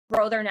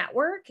grow their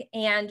network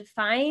and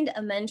find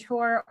a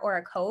mentor or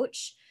a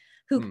coach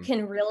who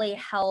can really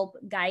help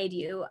guide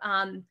you.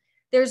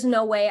 There's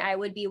no way I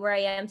would be where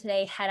I am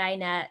today had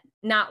I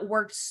not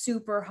worked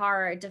super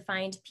hard to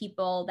find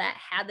people that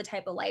had the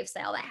type of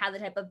lifestyle, that had the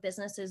type of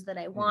businesses that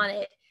I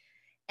wanted.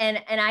 And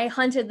I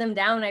hunted them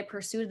down, I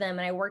pursued them,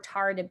 and I worked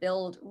hard to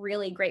build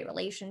really great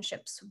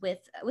relationships with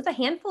a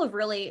handful of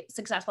really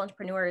successful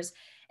entrepreneurs.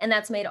 And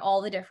that's made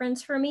all the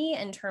difference for me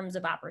in terms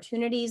of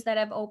opportunities that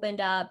have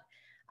opened up,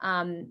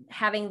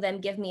 having them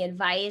give me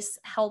advice,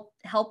 help,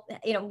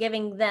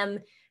 giving them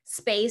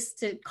space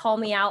to call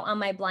me out on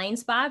my blind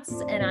spots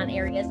and on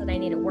areas that I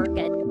need to work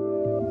in.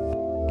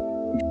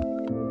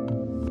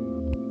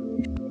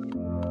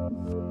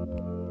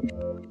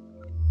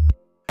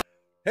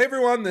 Hey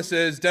everyone, this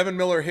is Devin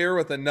Miller here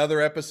with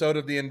another episode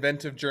of the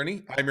Inventive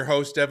Journey. I'm your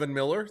host, Devin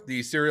Miller,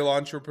 the serial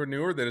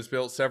entrepreneur that has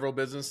built several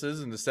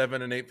businesses into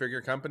 7- and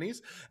 8-figure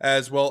companies,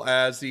 as well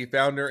as the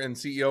founder and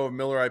CEO of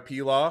Miller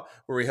IP Law,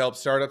 where we help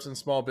startups and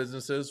small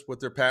businesses with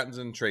their patents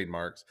and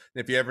trademarks.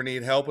 And if you ever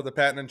need help with a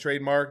patent and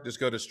trademark, just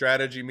go to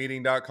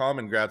strategymeeting.com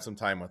and grab some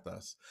time with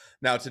us.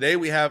 Now, today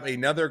we have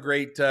another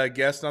great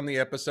guest on the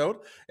episode,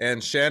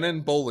 and Shannon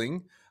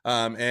Bowling.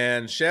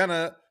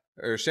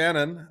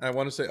 Shannon, I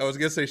was going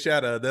to say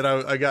Shada, then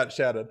I got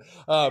Shannon,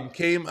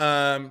 came,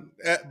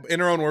 in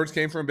her own words,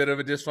 came from a bit of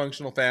a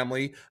dysfunctional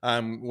family,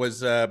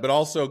 but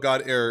also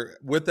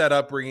with that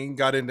upbringing,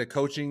 got into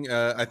coaching,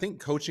 surfing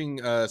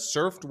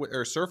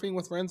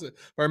with friends, if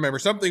I remember,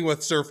 something with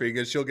surfing,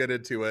 and she'll get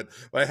into it.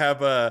 But I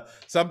have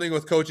something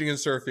with coaching and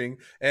surfing,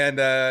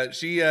 and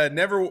she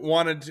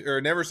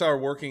never saw her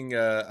working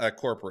a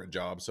corporate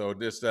job, so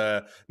just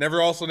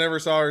never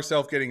saw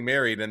herself getting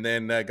married, and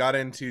then got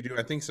into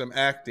some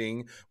acting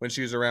when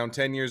she was around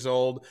 10 years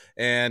old,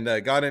 and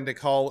got into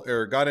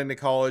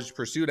college,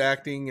 pursued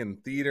acting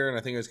and theater, and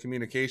I think it was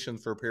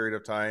communications for a period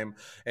of time,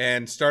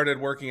 and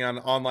started working on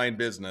online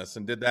business,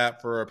 and did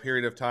that for a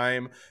period of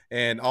time,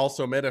 and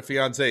also met a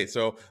fiance.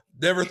 So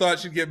never thought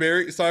she'd get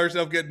married, saw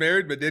herself get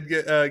married, but did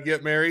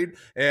get married,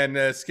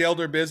 and scaled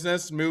her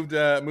business, moved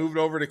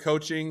over to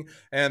coaching,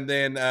 and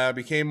then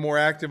became more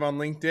active on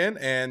LinkedIn.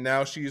 And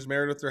now she's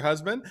married with her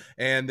husband,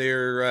 and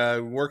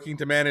they're working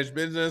to manage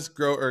business,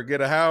 grow or get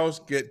a house,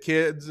 get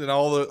kids, and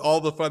all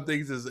the fun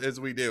things as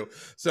we do.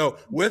 So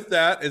with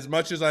that, as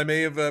much as I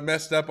may have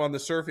messed up on the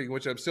surfing,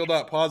 which I'm still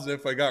not positive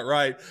if I got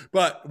right,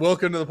 but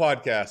welcome to the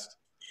podcast.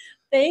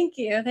 Thank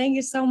you. Thank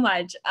you so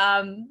much.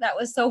 That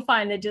was so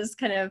fun to just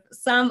kind of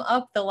sum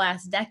up the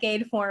last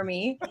decade for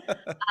me.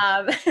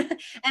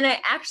 And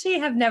I actually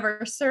have never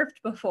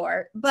surfed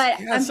before, but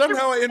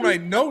somehow in my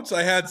notes,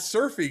 I had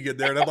surfing in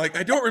there, and I'm like,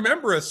 I don't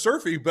remember a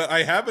surfing, but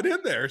I have it in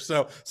there.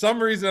 So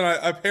some reason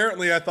I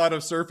thought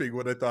of surfing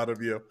when I thought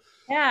of you.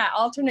 Yeah.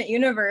 Alternate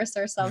universe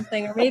or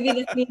something, or maybe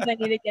this means I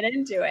need to get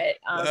into it.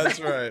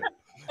 That's right.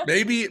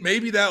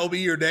 Maybe that will be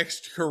your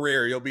next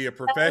career. You'll be a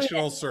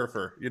professional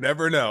surfer. You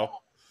never know.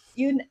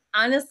 You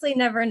honestly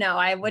never know.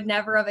 I would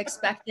never have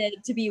expected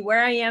to be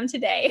where I am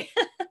today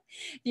if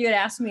you had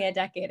asked me a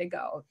decade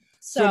ago.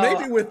 So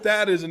maybe with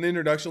that as an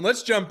introduction,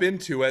 let's jump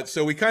into it.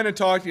 So we kind of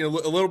talked a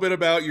little bit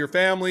about your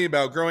family,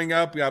 about growing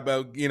up,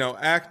 about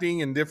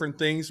acting and different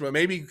things, but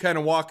maybe you kind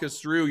of walk us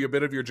through a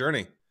bit of your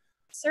journey.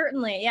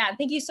 Certainly. Yeah.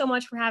 Thank you so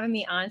much for having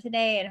me on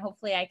today. And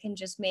hopefully I can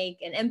just make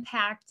an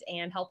impact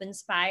and help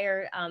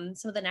inspire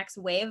some of the next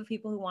wave of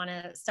people who want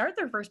to start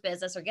their first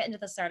business or get into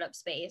the startup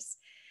space.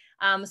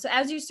 So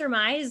as you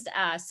surmised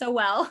so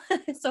well,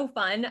 so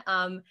fun.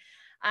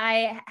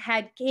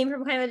 I came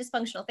from kind of a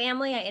dysfunctional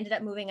family. I ended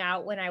up moving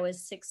out when I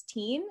was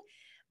 16.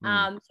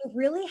 So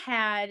really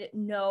had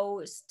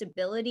no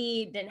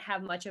stability, didn't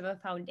have much of a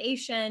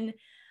foundation.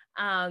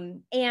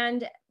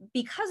 And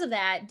because of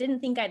that,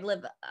 didn't think I'd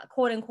live a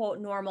quote unquote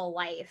normal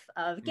life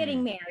of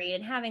getting married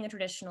and having a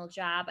traditional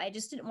job. I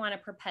just didn't want to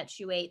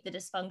perpetuate the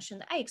dysfunction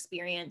that I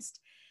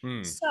experienced.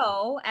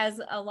 So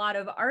as a lot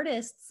of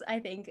artists, I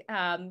think,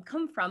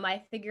 come from,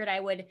 I figured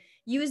I would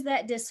use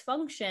that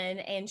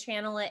dysfunction and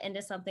channel it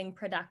into something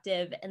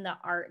productive in the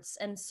arts.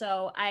 And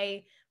so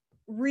I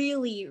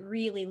really,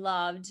 really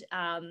loved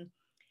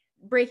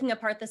breaking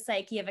apart the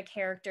psyche of a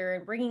character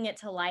and bringing it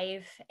to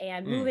life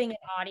and moving an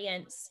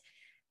audience.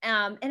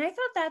 And I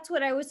thought that's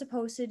what I was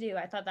supposed to do.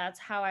 I thought that's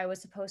how I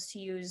was supposed to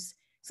use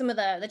some of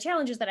the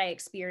challenges that I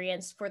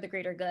experienced for the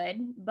greater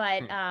good.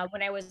 But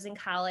when I was in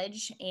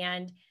college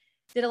and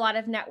did a lot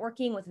of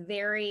networking with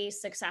very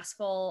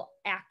successful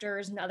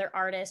actors and other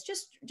artists,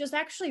 just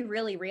actually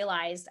really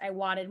realized I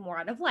wanted more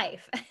out of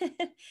life.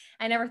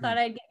 I never thought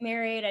I'd get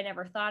married. I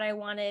never thought I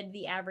wanted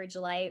the average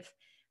life,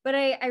 but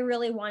I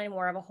really wanted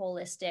more of a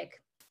holistic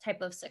type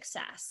of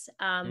success.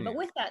 But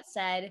with that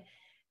said,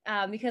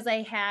 because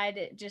I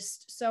had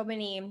just so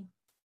many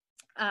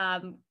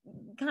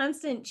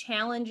constant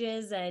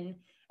challenges and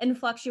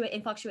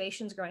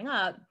fluctuations growing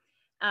up,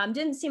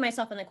 didn't see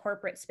myself in the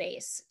corporate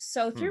space.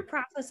 So through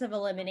process of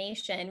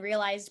elimination,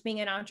 realized being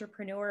an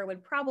entrepreneur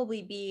would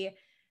probably be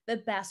the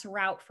best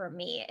route for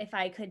me if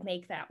I could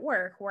make that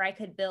work, where I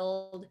could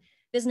build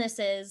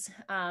businesses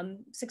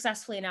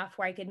successfully enough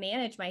where I could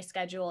manage my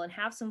schedule and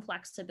have some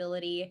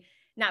flexibility,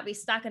 not be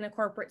stuck in a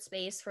corporate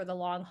space for the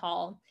long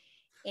haul.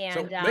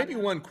 So And maybe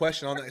one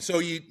question on that. So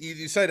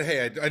you said,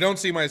 hey, I don't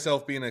see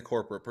myself being a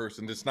corporate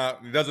person. It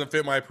doesn't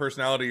fit my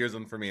personality,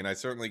 isn't for me. And I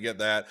certainly get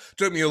that.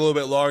 Took me a little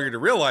bit longer to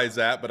realize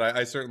that, but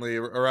I certainly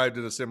arrived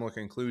at a similar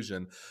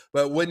conclusion.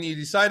 But when you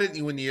decided,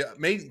 when you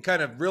made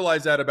kind of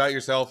realize that about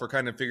yourself, or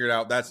kind of figured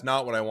out that's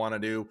not what I want to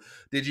do,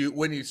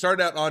 when you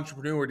started out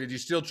entrepreneur, did you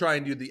still try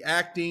and do the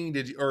acting?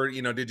 Did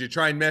you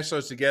try and mesh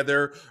those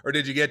together? Or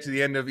did you get to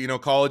the end of,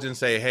 college and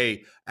say,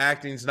 hey,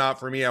 acting's not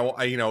for me.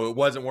 It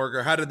wasn't work.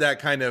 Or how did that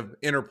kind of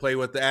interplay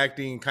with the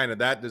acting, kind of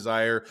that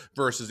desire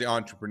versus the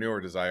entrepreneur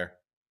desire?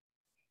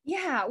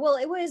 yeah, well,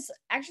 it was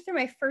actually through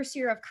my first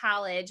year of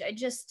college. I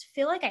just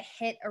feel like I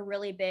hit a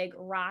really big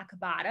rock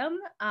bottom,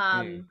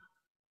 Mm,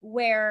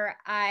 where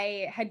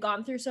I had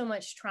gone through so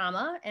much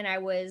trauma and I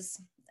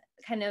was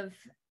kind of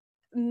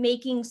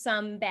making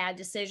some bad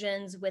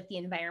decisions with the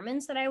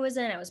environments that I was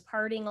in. I was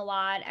partying a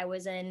lot. I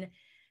was in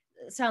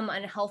some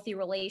unhealthy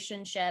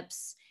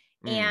relationships,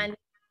 mm,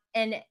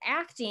 and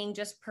acting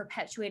just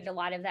perpetuated a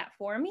lot of that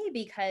for me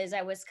because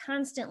I was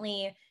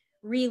constantly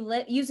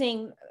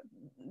using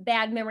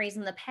bad memories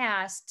in the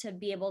past to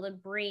be able to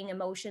bring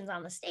emotions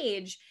on the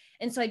stage.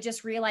 And so I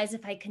just realized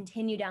if I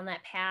continue down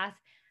that path,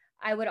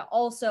 I would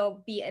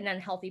also be an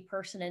unhealthy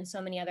person in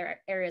so many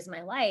other areas of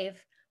my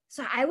life.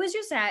 So I was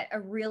just at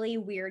a really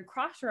weird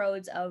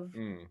crossroads of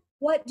mm,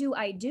 what do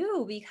I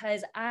do?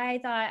 Because I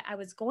thought I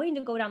was going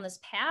to go down this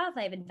path.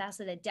 I've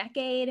invested a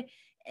decade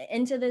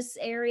into this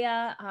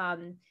area.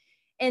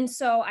 And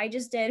so I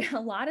just did a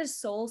lot of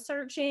soul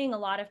searching, a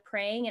lot of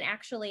praying. And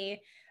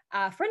actually,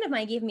 a friend of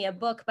mine gave me a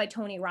book by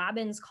Tony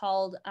Robbins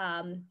called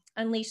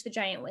Unleash the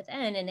Giant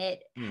Within. And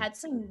it mm, had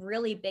some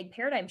really big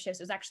paradigm shifts.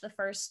 It was actually the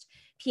first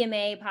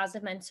PMA,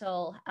 positive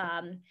mental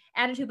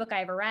attitude book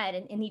I ever read.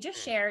 And he just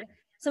shared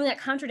something that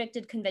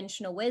contradicted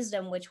conventional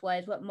wisdom, which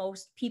was what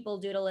most people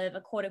do to live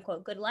a quote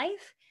unquote good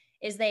life,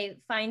 is they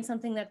find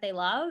something that they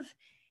love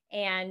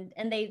and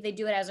they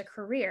do it as a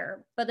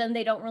career, but then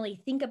they don't really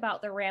think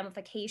about the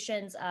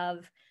ramifications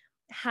of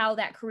how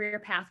that career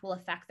path will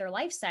affect their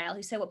lifestyle.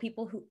 He said what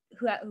people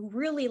who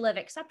really live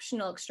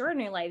exceptional,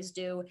 extraordinary lives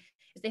do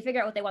is they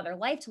figure out what they want their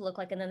life to look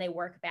like, and then they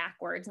work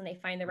backwards and they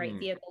find the right mm,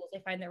 vehicles, they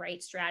find the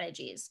right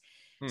strategies.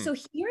 mm. So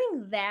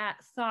hearing that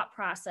thought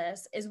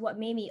process is what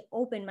made me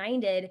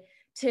open-minded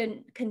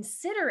to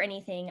consider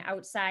anything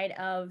outside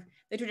of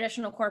the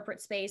traditional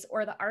corporate space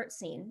or the art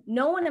scene.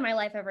 No one in my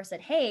life ever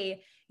said,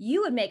 hey,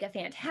 you would make a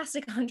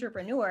fantastic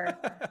entrepreneur.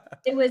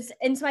 It was,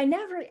 and so I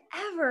never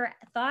ever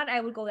thought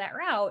I would go that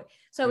route.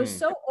 So I was Mm,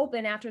 so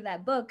open after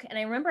that book. And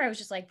I remember I was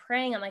just like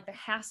praying, I'm like, there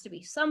has to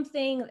be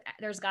something,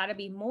 there's got to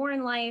be more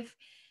in life.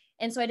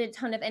 And so I did a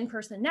ton of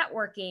in-person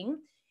networking.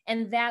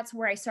 And that's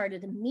where I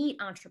started to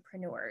meet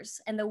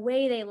entrepreneurs and the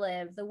way they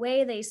live, the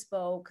way they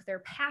spoke, their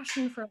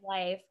passion for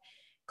life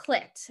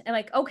clicked. And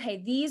like,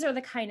 okay, these are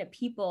the kind of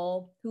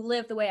people who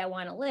live the way I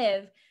want to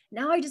live.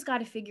 Now I just got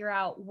to figure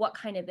out what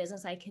kind of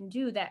business I can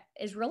do that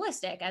is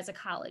realistic as a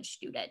college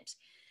student.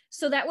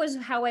 So that was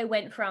how I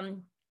went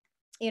from,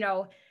 you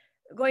know,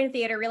 going to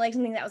theater,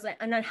 realizing that was an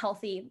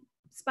unhealthy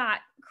spot,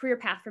 career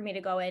path for me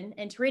to go in,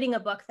 and to reading a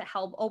book that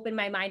helped open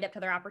my mind up to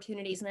other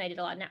opportunities. And then I did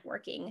a lot of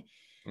networking.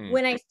 mm,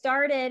 When I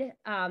started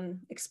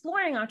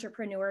exploring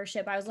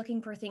entrepreneurship, I was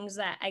looking for things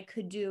that I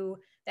could do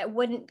that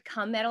wouldn't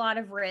come at a lot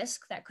of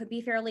risk, that could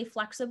be fairly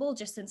flexible,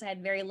 just since I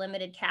had very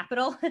limited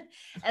capital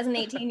as an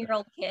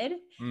 18-year-old kid.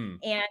 mm.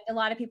 And a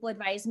lot of people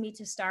advised me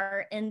to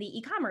start in the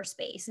e-commerce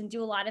space and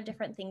do a lot of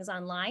different things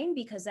online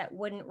because that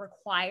wouldn't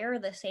require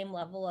the same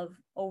level of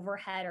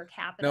overhead or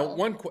Now,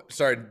 capital.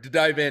 sorry to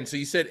dive in. So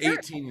you said Sure.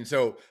 18.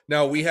 So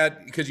now we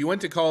had, because you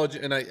went to college,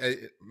 and I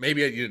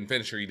maybe you didn't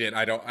finish, or you did.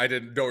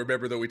 Don't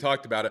remember that we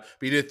talked about it.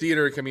 But you did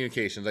theater and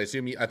communications. I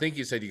think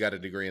you said you got a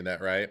degree in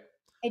that, right?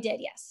 I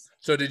did, yes.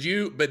 So did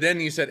you? But then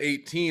you said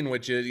 18,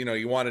 which is,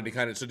 you wanted to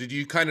kind of. So did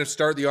you kind of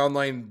start the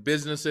online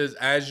businesses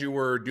as you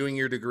were doing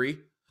your degree?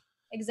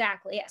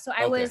 Exactly. Yeah. So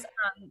I Okay. was,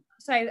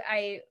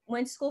 I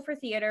went to school for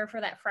theater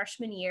for that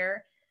freshman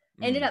year,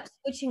 ended Mm. up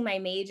switching my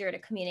major to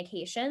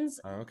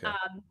communications, Oh, okay.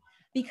 um,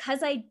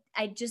 because I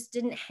just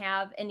didn't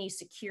have any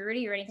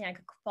security or anything I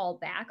could fall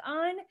back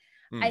on.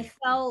 I Mm.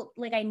 felt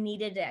like I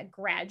needed to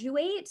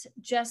graduate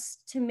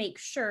just to make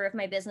sure if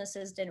my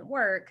businesses didn't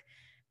work,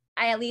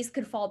 I at least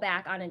could fall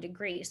back on a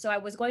degree. So I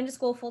was going to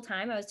school full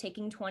time. I was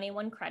taking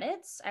 21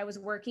 credits. I was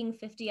working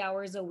 50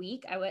 hours a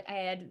week. I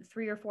had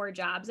 3 or 4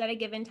 jobs at a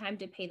given time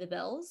to pay the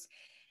bills.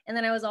 And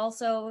then I was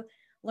also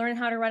learning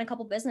how to run a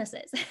couple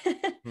businesses.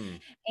 Mm.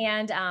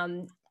 and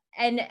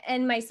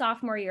and my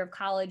sophomore year of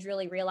college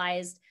really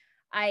realized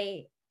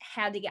I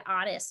had to get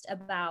honest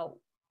about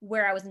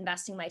where I was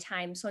investing my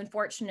time. So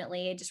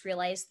unfortunately, I just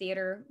realized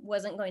theater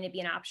wasn't going to be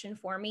an option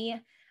for me.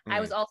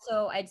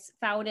 Mm. I'd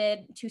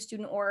founded 2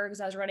 student orgs.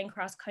 I was running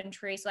cross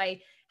country. So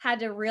I had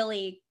to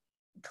really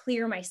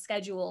clear my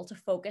schedule to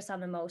focus on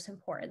the most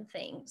important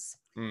things.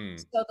 Mm.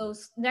 So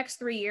those next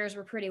 3 years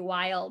were pretty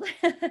wild,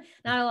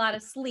 not a lot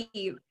of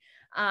sleep.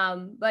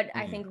 but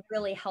I Mhm. think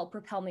really helped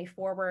propel me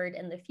forward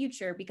in the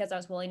future because I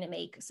was willing to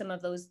make some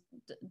of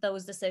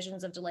those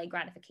decisions of delayed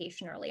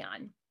gratification early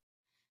on.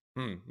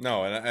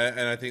 No,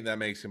 and I think that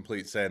makes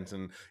complete sense.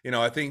 And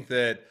I think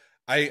that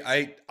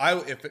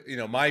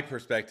if my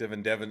perspective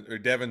and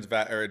Devin's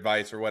or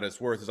advice or what it's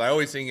worth is I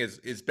always think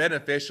is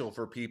beneficial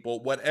for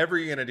people, whatever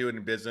you're going to do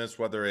in business,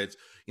 whether it's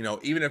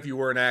even if you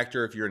were an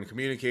actor, if you're in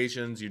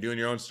communications, you're doing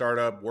your own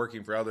startup,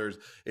 working for others,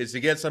 is to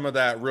get some of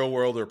that real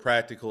world or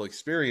practical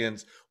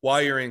experience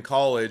while you're in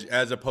college,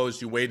 as opposed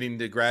to waiting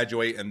to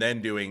graduate and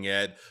then doing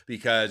it,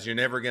 because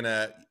you're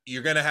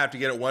gonna have to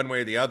get it one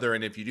way or the other.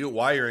 And if you do it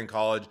while you're in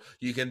college,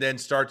 you can then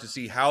start to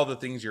see how the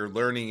things you're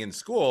learning in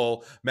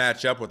school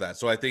match up with that.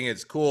 So I think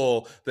it's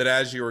cool that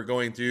as you were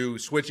going through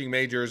switching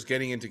majors,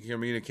 getting into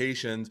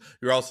communications,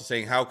 you're also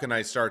saying, how can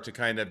I start to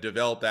kind of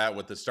develop that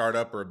with the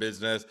startup or a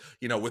business,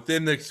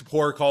 within the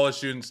poor college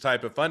students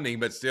type of funding,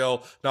 but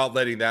still not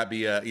letting that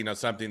be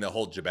something that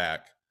holds you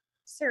back.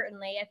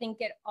 Certainly. I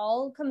think it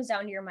all comes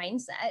down to your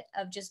mindset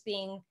of just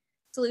being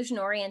solution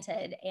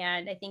oriented.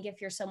 And I think if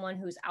you're someone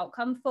who's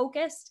outcome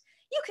focused,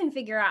 you can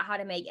figure out how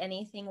to make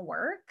anything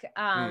work.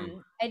 Mm,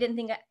 I didn't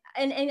think,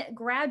 and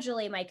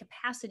gradually my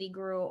capacity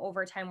grew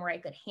over time where I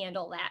could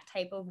handle that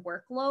type of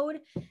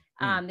workload.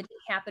 mm, It didn't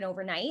happen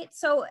overnight.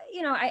 So,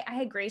 I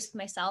had grace with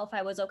myself.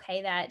 I was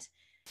okay that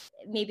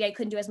maybe I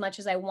couldn't do as much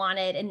as I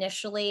wanted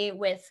initially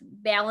with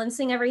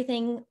balancing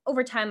everything.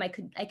 Over time, I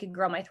could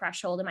grow my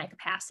threshold and my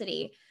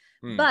capacity.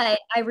 mm, But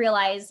I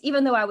realized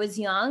even though I was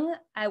young,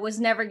 I was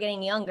never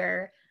getting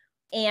younger.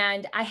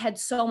 And I had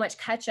so much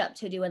catch up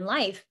to do in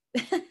life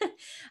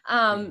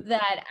mm,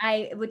 that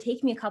it would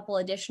take me a couple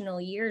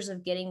additional years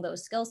of getting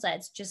those skill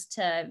sets just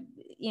to,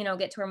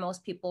 get to where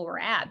most people were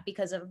at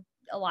because of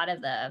a lot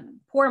of the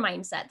poor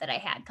mindset that I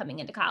had coming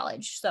into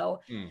college.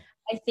 So mm.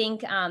 I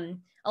think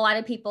a lot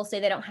of people say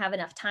they don't have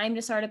enough time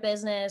to start a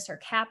business or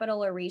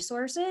capital or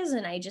resources.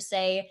 And I just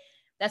say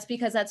that's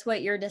because that's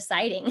what you're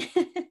deciding.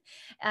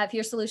 If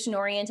you're solution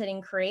oriented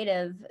and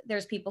creative,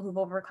 there's people who've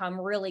overcome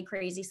really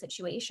crazy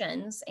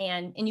situations,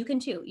 and you can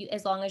too,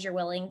 as long as you're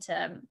willing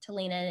to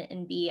lean in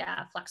and be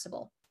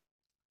flexible.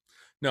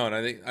 No, and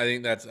I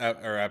think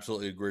or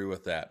absolutely agree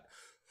with that.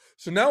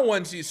 So now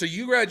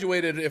you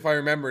graduated, if I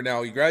remember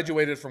now, you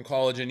graduated from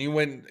college and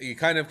you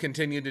kind of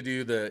continued to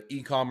do the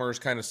e-commerce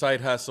kind of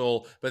side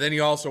hustle, but then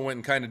you also went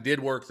and kind of did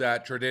work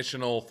that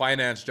traditional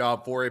finance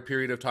job for a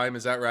period of time.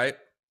 Is that right?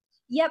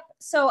 Yep.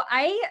 So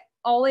I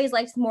always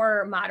liked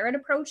more moderate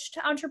approach to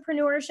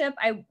entrepreneurship.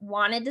 I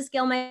wanted to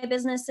scale my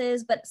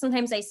businesses, but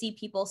sometimes I see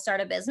people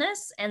start a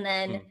business and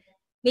then Mm,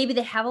 maybe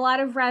they have a lot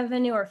of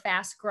revenue or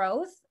fast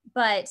growth,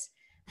 but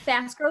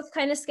fast growth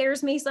kind of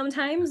scares me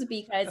sometimes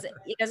because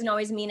it doesn't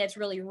always mean it's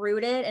really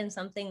rooted in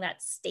something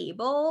that's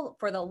stable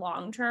for the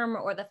long term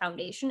or the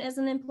foundation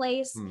isn't in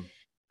place. mm,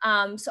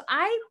 So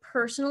I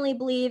personally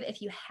believe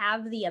if you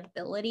have the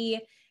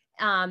ability,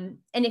 and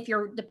if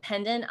you're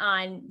dependent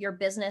on your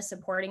business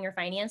supporting your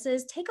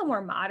finances, take a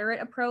more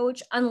moderate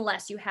approach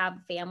unless you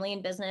have family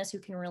and business who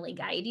can really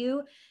guide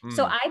you.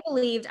 So mm, I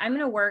believed I'm going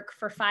to work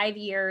for 5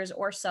 years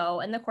or so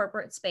in the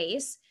corporate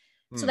space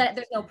so mm, that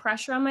there's no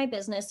pressure on my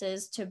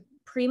businesses to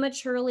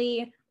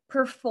prematurely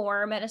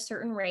perform at a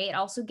certain rate.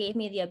 Also gave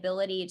me the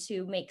ability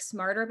to make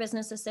smarter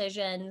business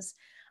decisions,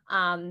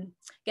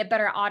 get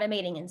better at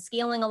automating and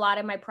scaling a lot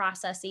of my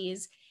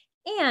processes.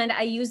 And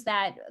I use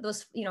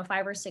those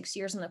 5 or 6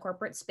 years in the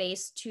corporate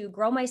space to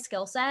grow my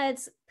skill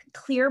sets,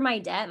 clear my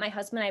debt. My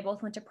husband and I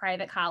both went to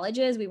private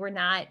colleges. We were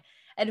not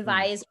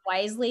mm, advised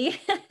wisely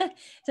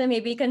to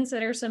maybe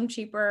consider some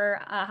cheaper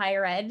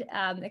higher ed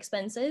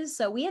expenses.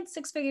 So we had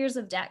 6 figures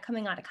of debt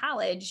coming out of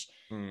college.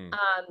 mm.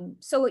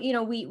 So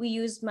we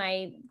used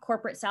my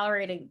corporate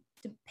salary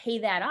to pay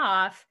that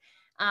off,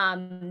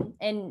 and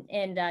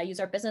use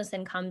our business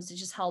incomes to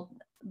just help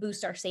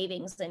boost our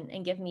savings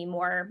and give me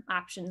more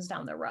options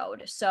down the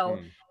road. So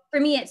Mm.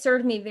 for me, it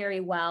served me very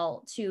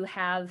well to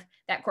have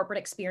that corporate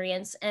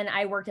experience. And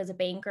I worked as a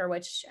banker,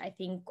 which I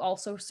think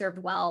also served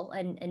well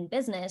in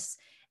business.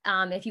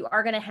 If you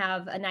are going to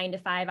have a 9 to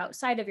 5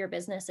 outside of your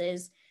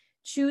businesses,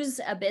 choose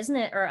a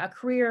business or a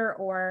career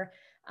or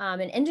an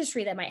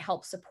industry that might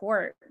help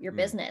support your Mm.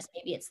 business.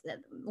 Maybe it's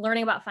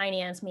learning about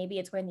finance, maybe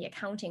it's going the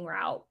accounting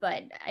route,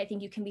 but I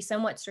think you can be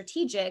somewhat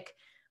strategic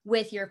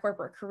with your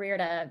corporate career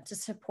to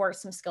support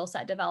some skill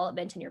set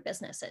development in your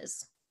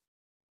businesses.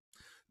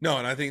 No,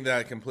 and I think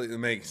that completely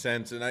makes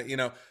sense.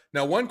 And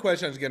now one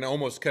question I was going to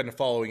almost kind of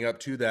following up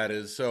to that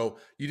is, so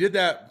you did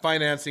that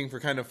financing for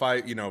kind of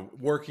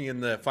working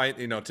in the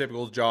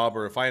typical job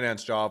or a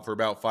finance job for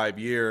about 5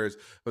 years.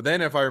 But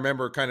then if I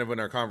remember kind of in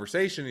our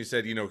conversation, you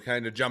said,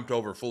 kind of jumped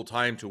over full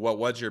time to what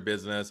was your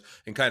business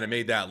and kind of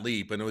made that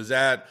leap. And was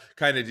that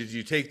kind of, did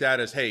you take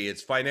that as, hey,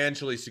 it's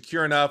financially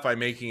secure enough, I'm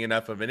making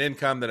enough of an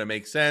income that it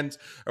makes sense?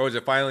 Or was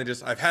it finally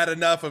just, I've had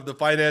enough of the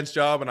finance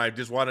job and I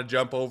just want to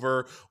jump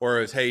over? Or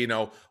is, hey,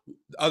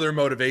 other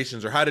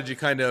motivations? Or how did you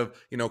kind of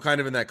in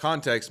that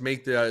context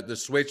make the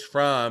switch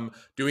from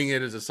doing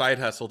it as a side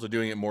hustle to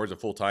doing it more as a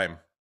full time?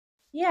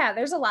 Yeah,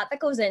 there's a lot that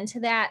goes into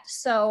that.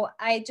 So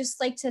I just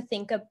like to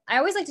I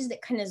always like to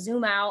kind of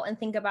zoom out and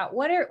think about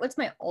what's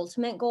my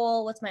ultimate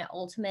goal, what's my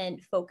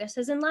ultimate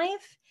focuses in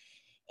life.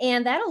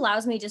 And that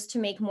allows me just to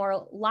make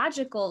more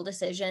logical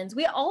decisions.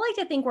 We all like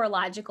to think we're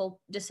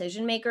logical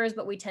decision makers,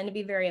 but we tend to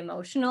be very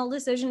emotional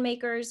decision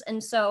makers.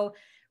 And so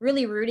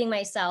really rooting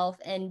myself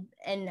and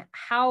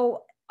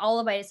how all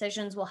of my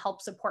decisions will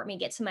help support me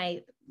get to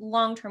my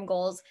long-term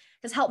goals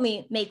has helped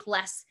me make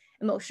less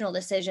emotional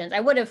decisions. I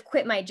would have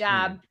quit my Mm,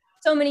 job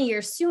so many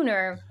years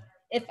sooner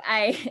if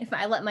I if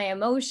I let my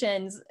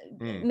emotions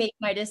mm, make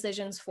my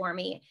decisions for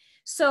me.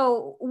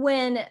 So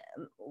when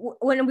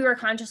we were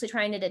consciously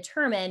trying to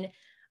determine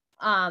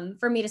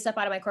for me to step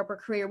out of my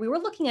corporate career, we were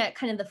looking at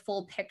kind of the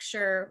full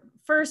picture.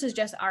 First is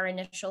just our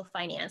initial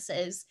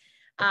finances.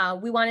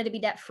 We wanted to be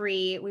debt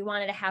free. We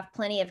wanted to have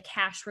plenty of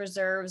cash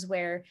reserves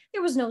where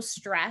there was no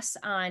stress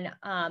on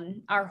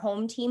our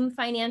home team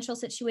financial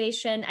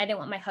situation. I didn't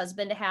want my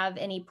husband to have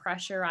any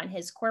pressure on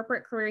his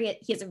corporate career.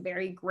 He has a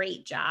very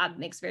great job,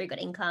 makes very good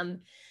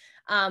income.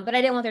 But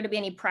I didn't want there to be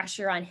any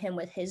pressure on him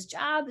with his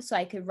job so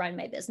I could run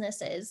my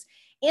businesses.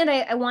 And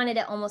I wanted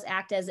to almost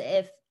act as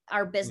if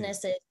our mm,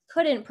 businesses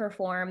couldn't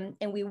perform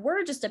and we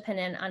were just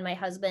dependent on my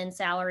husband's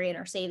salary and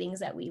our savings,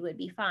 that we would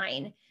be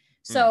fine.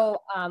 mm, So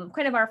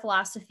kind of our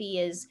philosophy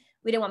is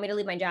we didn't want me to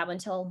leave my job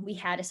until we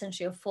had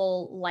essentially a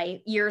full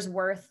year's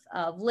worth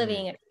of mm,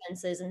 living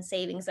expenses and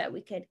savings that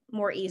we could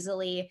more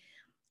easily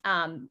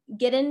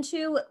get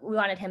into. We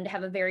wanted him to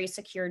have a very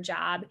secure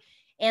job.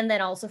 And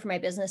then also for my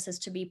businesses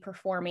to be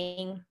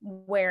performing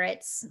where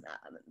it's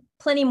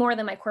plenty more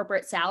than my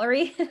corporate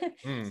salary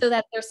mm, so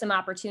that there's some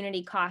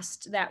opportunity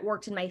cost that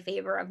worked in my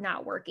favor of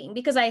not working,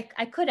 because I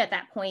could at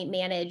that point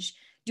manage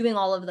doing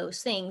all of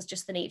those things,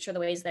 just the nature of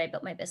the ways that I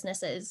built my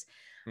businesses.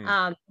 mm.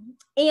 Um,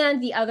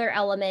 and the other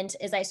element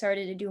is I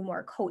started to do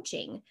more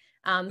coaching.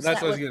 And So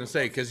that's that what I was was gonna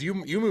say, because you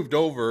moved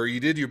over, you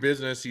did your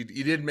business, you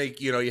did make,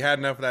 you had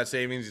enough of that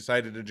savings,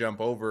 decided to jump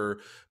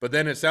over, but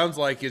then it sounds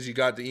like as you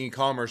got to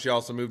e-commerce, you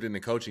also moved into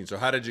coaching. So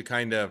how did you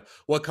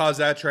what caused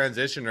that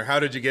transition, or how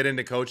did you get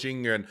into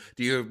coaching, and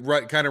do you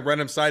kind of run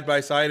them side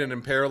by side and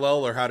in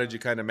parallel, or how did you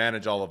kind of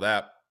manage all of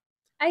that?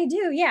 I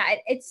do. Yeah.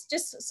 It's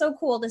just so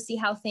cool to see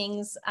how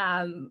things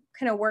kind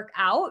of work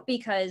out,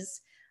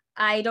 because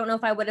I don't know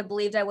if I would have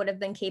believed I would have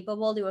been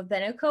capable to have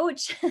been a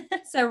coach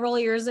several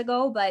years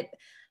ago, but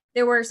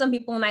there were some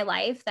people in my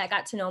life that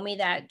got to know me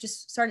that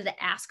just started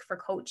to ask for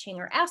coaching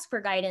or ask for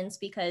guidance,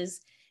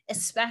 because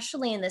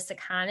especially in this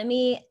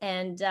economy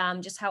and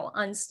just how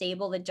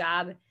unstable the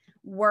job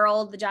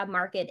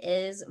market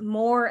is,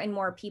 more and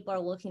more people are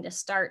looking to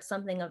start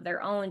something of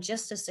their own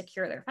just to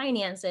secure their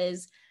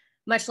finances,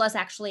 much less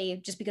actually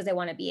just because they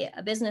want to be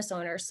a business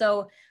owner.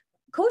 So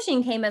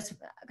coaching came as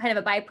kind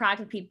of a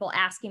byproduct of people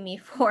asking me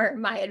for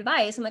my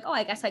advice. I'm like, oh,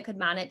 I guess I could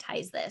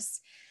monetize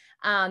this.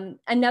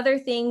 Another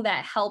thing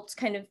that helped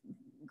kind of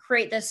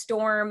create this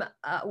storm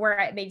where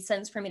it made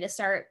sense for me to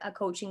start a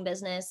coaching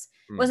business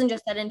Mm, wasn't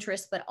just that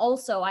interest, but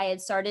also I had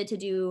started to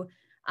do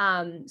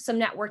some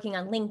networking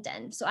on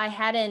LinkedIn. So I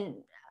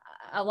hadn't,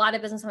 a lot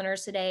of business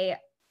owners today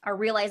are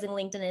realizing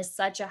LinkedIn is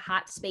such a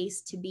hot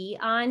space to be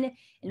on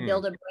and mm,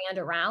 build a brand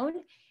around.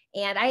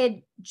 And I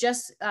had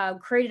just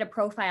created a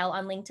profile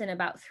on LinkedIn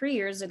about 3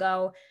 years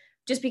ago,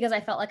 just because I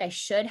felt like I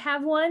should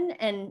have one,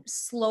 and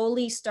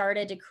slowly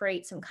started to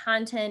create some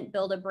content,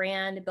 build a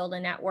brand, build a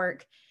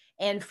network.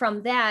 And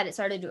from that, it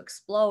started to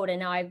explode. And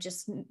now I've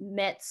just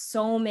met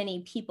so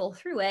many people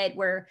through it,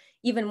 where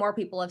even more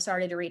people have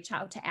started to reach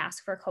out to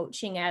ask for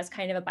coaching as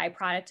kind of a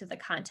byproduct of the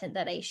content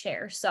that I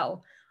share.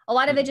 So a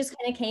lot of it mm, just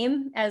kind of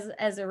came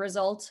as a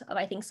result of,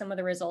 I think, some of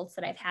the results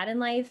that I've had in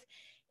life.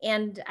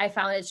 And I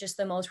found it's just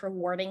the most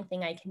rewarding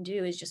thing I can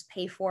do is just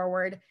pay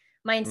forward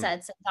mm.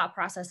 mindsets and thought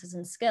processes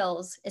and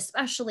skills,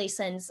 especially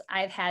since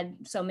I've had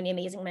so many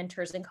amazing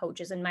mentors and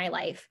coaches in my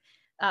life,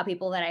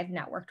 people that I've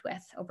networked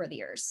with over the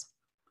years.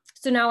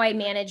 So now I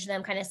manage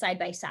them kind of side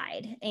by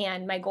side.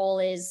 And my goal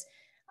is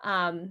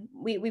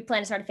we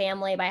plan to start a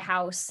family, buy a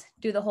house,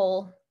 do the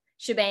whole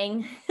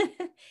shebang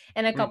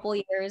in a Mm, couple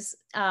years,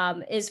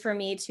 is for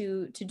me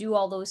to do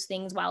all those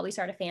things while we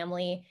start a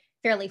family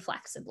fairly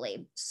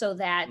flexibly, so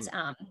that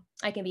mm.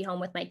 I can be home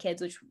with my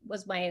kids, which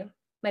was my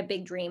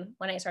big dream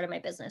when I started my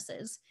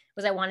businesses,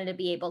 was I wanted to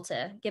be able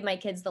to give my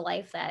kids the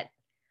life that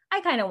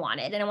I kind of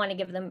wanted, and I want to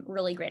give them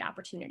really great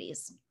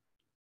opportunities.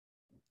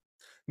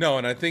 No,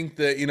 and I think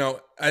that,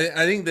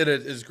 I think that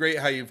it is great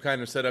how you've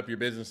kind of set up your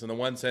business. In the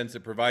one sense,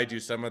 it provides you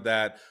some of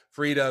that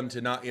freedom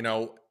to not,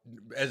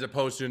 as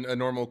opposed to a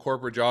normal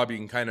corporate job, you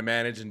can kind of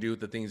manage and do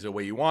the things the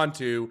way you want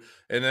to.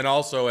 And then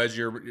also as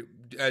your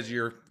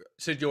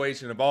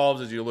situation evolves,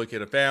 as you look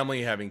at a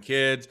family, having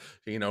kids,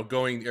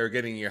 going or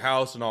getting your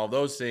house and all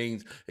those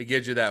things, it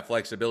gives you that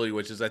flexibility,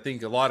 which is I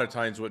think a lot of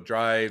times what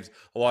drives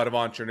a lot of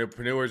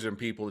entrepreneurs and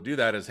people to do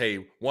that is,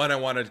 hey, one, I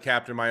want to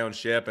captain my own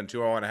ship, and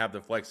two, I want to have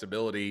the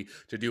flexibility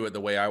to do it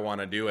the way I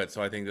want to do it.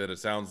 So I think that it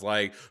sounds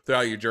like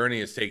throughout your journey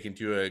it's taken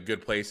to a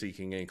good place so you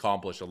can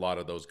accomplish a lot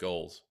of those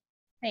goals.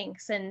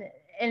 Thanks. And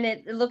and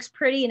it looks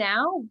pretty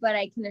now, but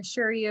I can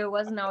assure you it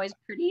wasn't always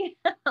pretty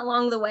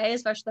along the way,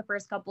 especially the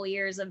first couple of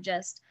years of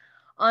just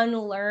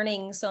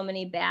unlearning so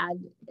many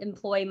bad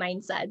employee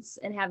mindsets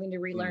and having to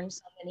Mm. relearn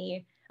so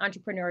many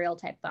entrepreneurial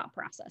type thought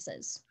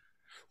processes.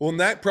 Well, and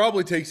that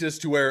probably takes us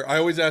to where I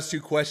always ask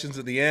two questions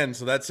at the end.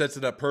 So that sets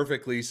it up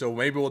perfectly. So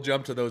maybe we'll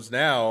jump to those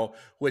now,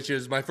 which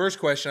is my first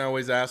question I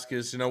always ask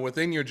is,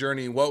 within your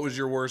journey, what was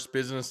your worst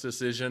business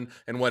decision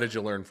and what did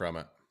you learn from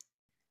it?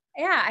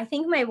 Yeah, I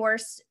think my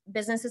worst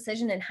business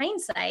decision in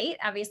hindsight,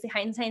 obviously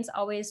hindsight's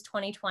always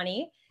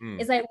 2020,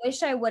 Mm. is I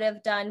wish I would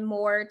have done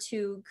more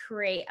to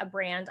create a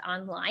brand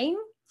online.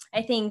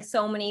 I think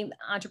so many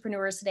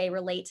entrepreneurs today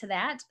relate to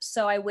that.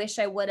 So I wish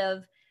I would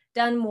have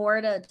done more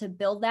to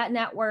build that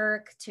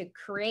network, to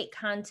create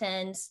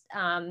content.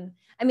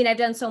 I mean, I've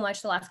done so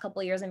much the last couple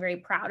of years I'm very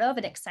proud of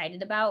and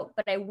excited about,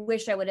 but I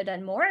wish I would have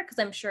done more because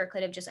I'm sure it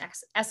could have just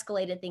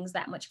escalated things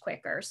that much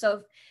quicker. So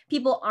if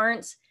people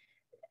aren't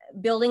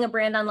building a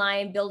brand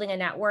online, building a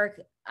network,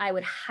 I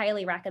would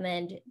highly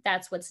recommend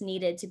that's what's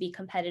needed to be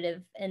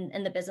competitive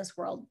in the business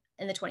world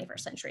in the 21st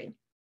century.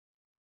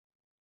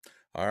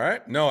 All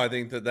right. No, I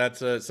think that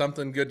that's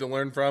something good to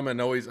learn from, and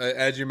always,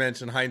 as you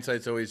mentioned,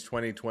 hindsight's always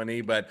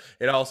 2020, but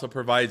it also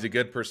provides a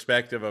good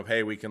perspective of,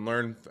 hey, we can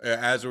learn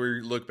as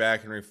we look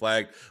back and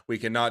reflect. We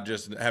can not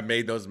just have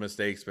made those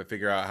mistakes, but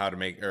figure out how to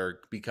make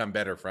or become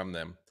better from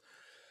them.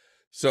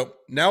 So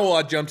now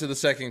we'll jump to the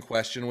second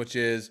question, which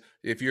is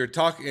if you're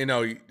talking,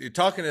 you're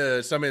talking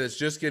to somebody that's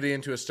just getting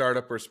into a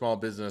startup or small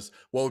business,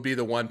 what would be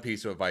the one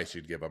piece of advice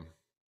you'd give them?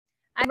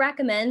 I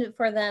recommend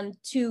for them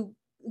to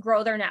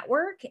grow their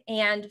network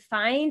and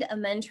find a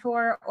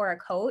mentor or a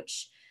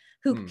coach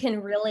who Hmm.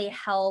 can really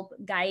help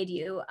guide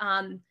you.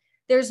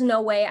 There's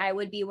no way I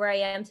would be where I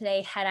am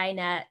today had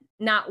I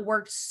not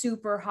worked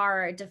super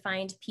hard to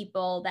find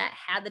people that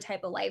had the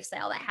type of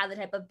lifestyle, that had the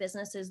type of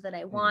businesses that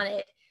I Hmm.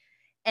 wanted.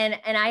 And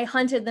I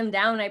hunted them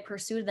down and I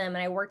pursued them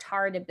and I worked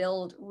hard to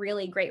build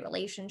really great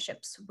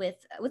relationships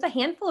with a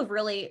handful of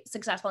really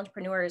successful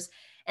entrepreneurs,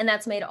 and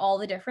that's made all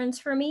the difference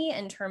for me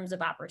in terms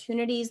of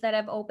opportunities that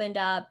have opened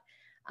up.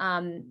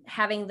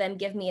 Having them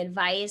give me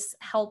advice,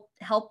 help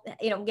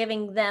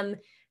giving them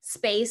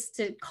space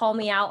to call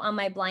me out on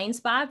my blind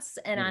spots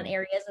and on Hmm.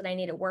 areas that I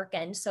need to work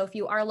in. So if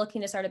you are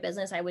looking to start a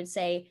business, I would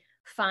say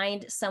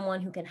find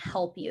someone who can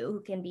help you,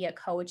 who can be a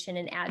coach and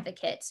an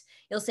advocate.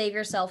 You'll save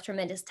yourself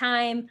tremendous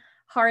time,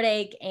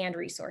 heartache, and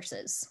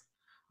resources.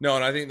 No,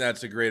 and I think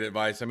that's a great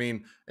advice. I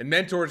mean, and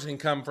mentors can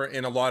come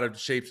in a lot of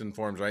shapes and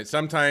forms, right?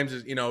 Sometimes,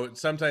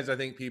 sometimes I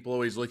think people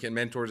always look at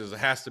mentors as it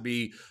has to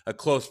be a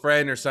close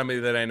friend or somebody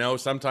that I know.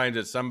 Sometimes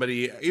it's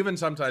somebody, even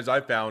sometimes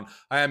I've found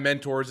I have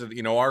mentors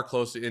that, are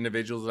close to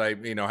individuals that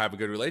I, have a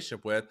good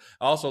relationship with.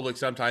 I also look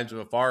sometimes from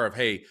afar of,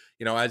 hey,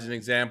 as an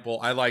example,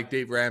 I like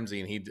Dave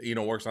Ramsey and he,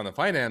 works on the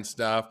finance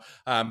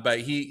stuff. But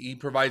he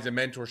provides a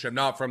mentorship,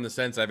 not from the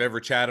sense I've ever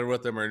chatted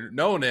with him or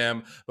known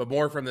him, but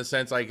more from the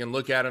sense I can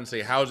look at him and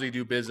say, how's he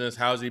do business?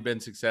 How's he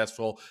been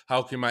successful?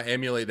 How can I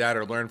emulate that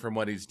or learn from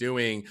what he's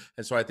doing?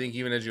 And so I think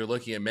even as you're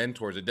looking at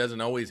mentors, it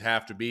doesn't always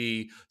have to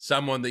be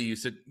someone that you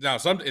sit now.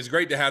 It's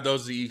great to have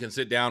those that you can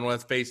sit down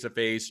with face to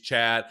face,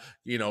 chat,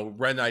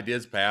 run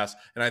ideas past.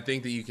 And I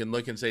think that you can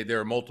look and say there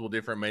are multiple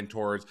different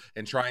mentors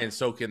and try and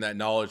soak in that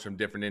knowledge from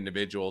different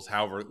individuals,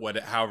 however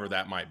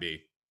that might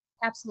be.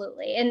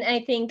 Absolutely. And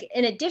I think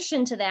in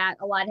addition to that,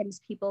 a lot of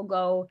times people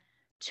go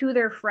to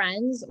their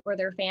friends or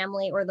their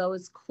family or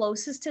those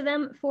closest to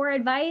them for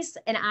advice.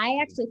 And I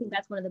actually think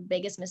that's one of the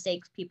biggest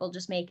mistakes people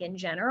just make in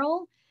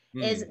general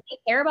is Hmm. they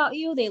care about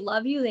you, they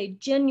love you, they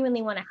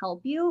genuinely want to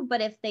help you,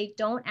 but if they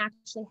don't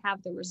actually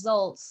have the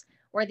results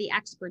or the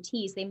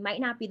expertise, they might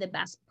not be the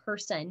best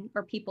person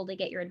or people to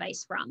get your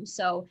advice from.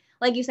 So,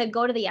 like you said,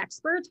 go to the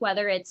experts,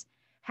 whether it's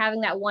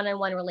having that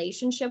one-on-one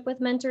relationship with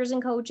mentors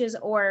and coaches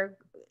or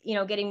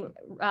getting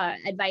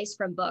advice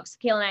from books.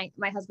 Kale and I,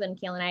 my husband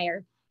Kale and I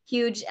are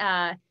huge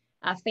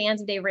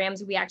fans of Dave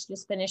Ramsey. We actually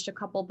just finished a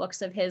couple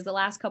books of his the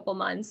last couple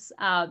months.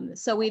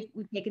 So we've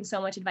taken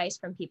so much advice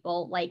from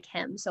people like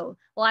him. So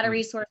a lot of Hmm.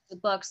 resources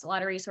with books, a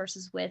lot of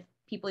resources with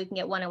people you can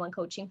get one-on-one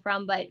coaching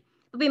from, but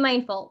be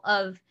mindful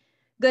of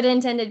good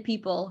intended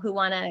people who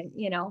want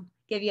to,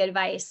 give you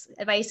advice.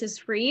 Advice is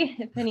free.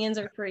 Opinions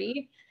are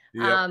free.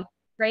 Yep. Um,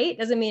 Great.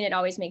 Doesn't mean it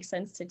always makes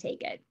sense to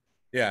take it.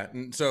 Yeah.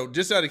 And so,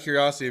 just out of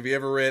curiosity, have you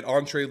ever read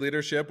Entree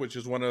Leadership, which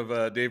is one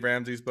of Dave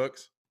Ramsey's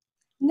books?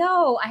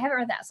 No, I haven't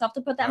read that. So I'll have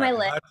to put that All on my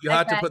right, list. you I've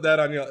have to read, put that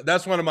on your.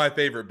 That's one of my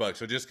favorite books.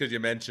 So just because you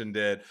mentioned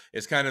it,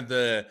 it's kind of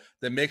the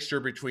mixture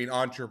between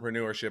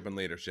entrepreneurship and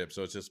leadership.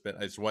 So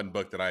it's one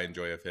book that I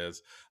enjoy of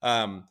his.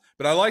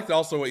 But I liked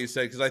also what you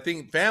said because I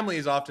think family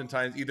is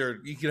oftentimes either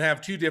you can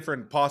have two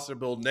different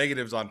possible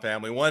negatives on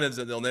family. One is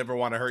that they'll never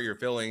want to hurt your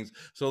feelings,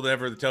 so they'll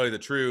never tell you the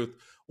truth.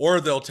 Or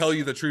they'll tell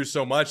you the truth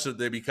so much that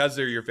because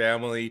they're your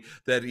family,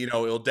 that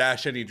it'll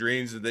dash any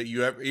dreams that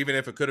you have, even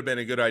if it could have been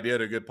a good idea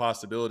or a good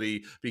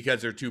possibility, because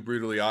they're too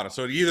brutally honest.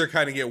 So you either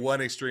kind of get one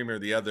extreme or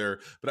the other.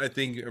 But I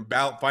think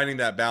about finding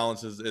that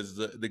balance is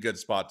the good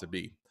spot to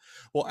be.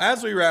 Well,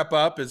 as we wrap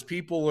up, as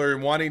people are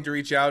wanting to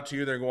reach out to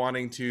you, they're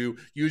wanting to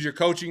use your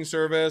coaching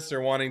service,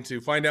 they're wanting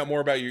to find out more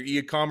about your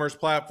e-commerce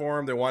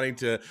platform, they're wanting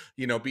to,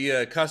 be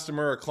a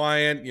customer, a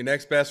client, your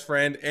next best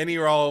friend, any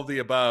or all of the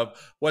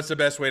above, what's the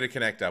best way to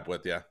connect up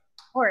with you? Of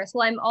course.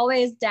 Well, I'm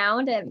always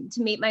down to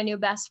meet my new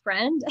best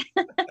friend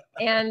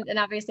and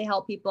obviously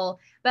help people.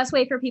 Best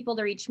way for people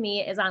to reach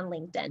me is on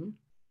LinkedIn.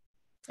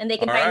 And they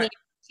can find me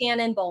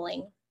Shannon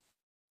Bowling.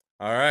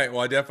 All right.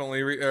 Well, I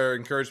definitely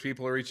encourage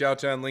people to reach out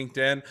to on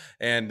LinkedIn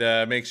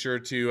and make sure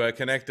to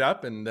connect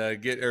up and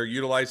get or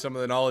utilize some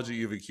of the knowledge that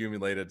you've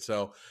accumulated.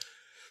 So,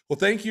 well,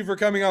 thank you for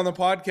coming on the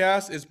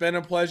podcast. It's been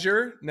a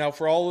pleasure. Now,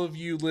 for all of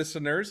you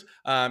listeners,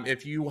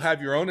 if you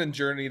have your own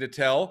journey to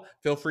tell,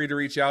 feel free to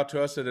reach out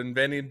to us at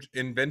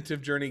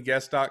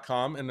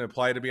inventivejourneyguest.com and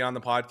apply to be on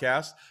the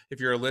podcast. If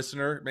you're a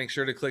listener, make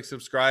sure to click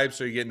subscribe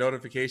so you get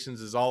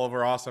notifications as all of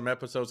our awesome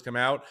episodes come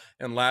out.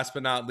 And last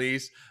but not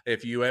least,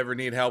 if you ever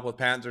need help with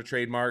patents or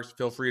trademarks,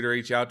 feel free to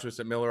reach out to us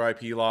at Miller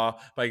IP Law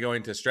by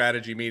going to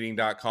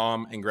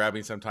strategymeeting.com and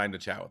grabbing some time to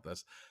chat with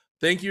us.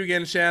 Thank you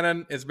again,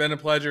 Shannon. It's been a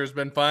pleasure. It's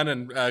been fun,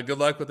 and good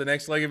luck with the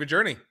next leg of your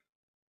journey.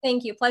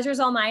 Thank you.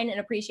 Pleasure's all mine, and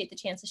appreciate the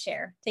chance to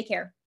share. Take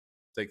care.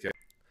 Take care.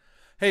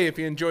 Hey, if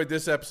you enjoyed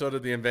this episode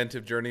of The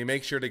Inventive Journey,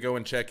 make sure to go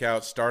and check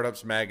out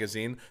Startups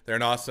Magazine. They're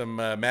an awesome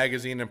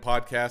magazine and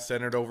podcast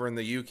centered over in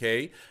the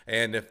UK.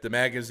 And if the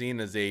magazine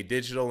is a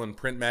digital and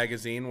print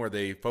magazine where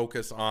they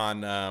focus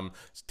on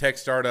tech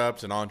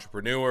startups and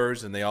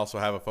entrepreneurs, and they also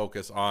have a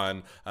focus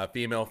on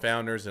female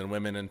founders and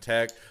women in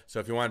tech. So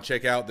if you want to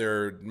check out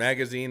their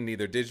magazine,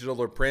 either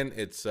digital or print,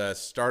 it's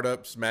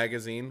Startups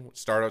Magazine,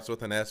 startups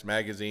with an S,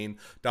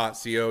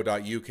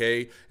 magazine.co.uk.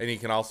 And you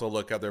can also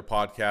look up their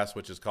podcast,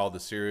 which is called The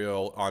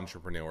Serial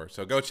Entrepreneur.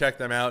 So go check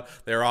them out.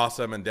 They're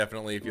awesome, and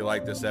definitely if you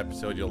like this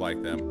episode, you'll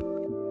like them.